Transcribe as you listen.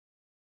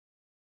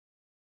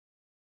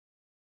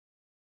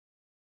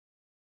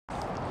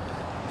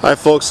Hi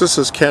folks, this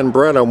is Ken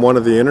Brett. I'm one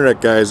of the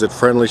internet guys at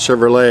Friendly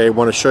Chevrolet. I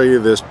want to show you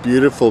this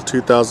beautiful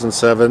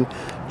 2007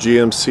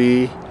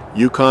 GMC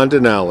Yukon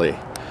Denali.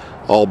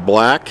 All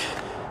black,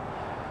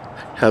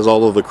 has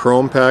all of the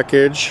chrome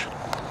package.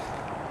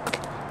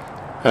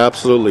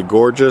 Absolutely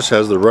gorgeous,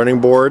 has the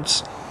running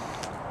boards.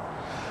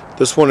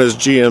 This one is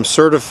GM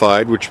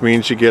certified, which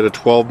means you get a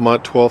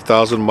 12-month,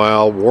 12,000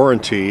 mile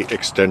warranty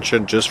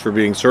extension just for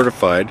being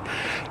certified.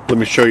 Let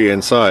me show you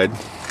inside.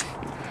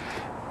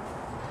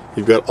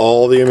 You've got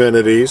all the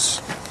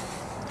amenities,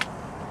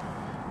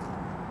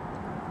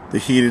 the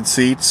heated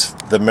seats,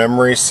 the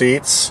memory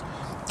seats,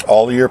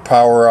 all your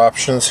power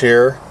options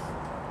here.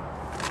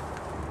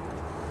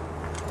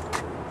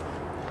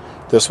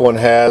 This one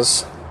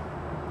has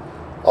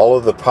all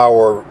of the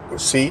power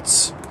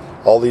seats,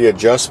 all the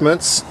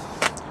adjustments.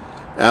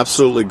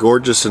 Absolutely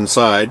gorgeous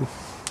inside.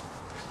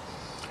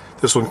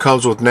 This one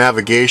comes with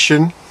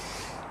navigation.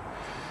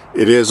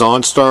 It is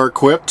OnStar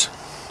equipped.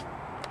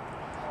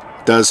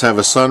 Does have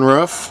a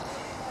sunroof.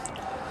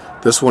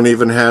 This one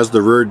even has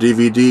the rear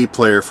DVD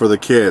player for the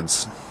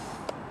kids.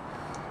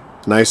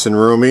 Nice and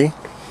roomy.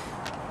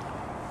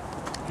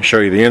 I'll show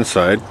you the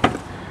inside.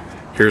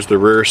 Here's the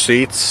rear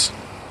seats.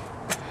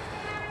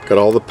 Got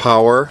all the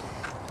power.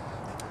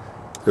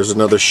 There's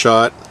another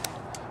shot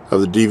of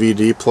the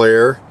DVD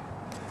player.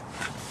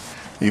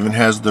 Even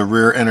has the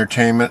rear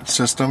entertainment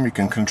system. You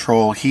can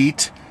control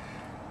heat.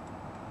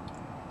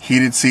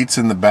 Heated seats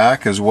in the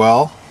back as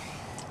well.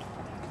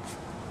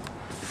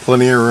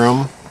 Plenty of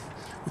room,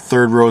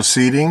 third row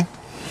seating.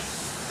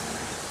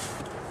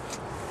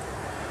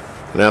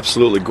 An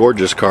absolutely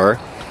gorgeous car.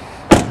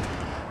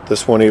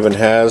 This one even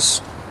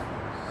has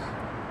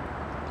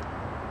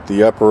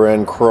the upper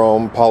end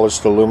chrome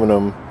polished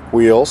aluminum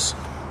wheels.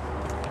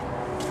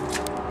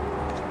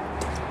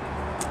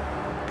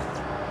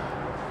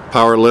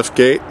 Power lift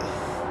gate,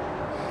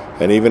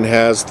 and even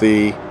has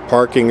the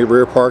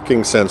rear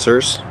parking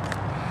sensors.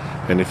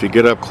 And if you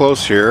get up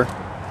close here,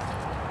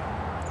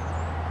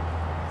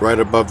 right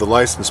above the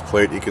license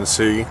plate, you can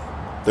see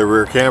the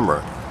rear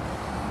camera.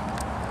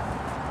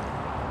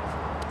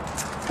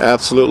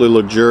 Absolutely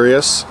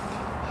luxurious.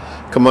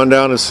 Come on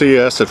down and see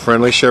us at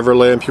Friendly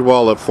Chevrolet in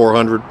Puyallup,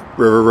 400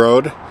 River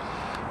Road,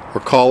 or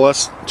call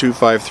us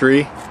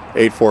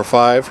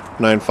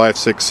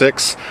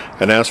 253-845-9566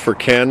 and ask for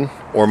Ken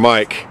or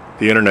Mike,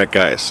 the internet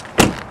guys.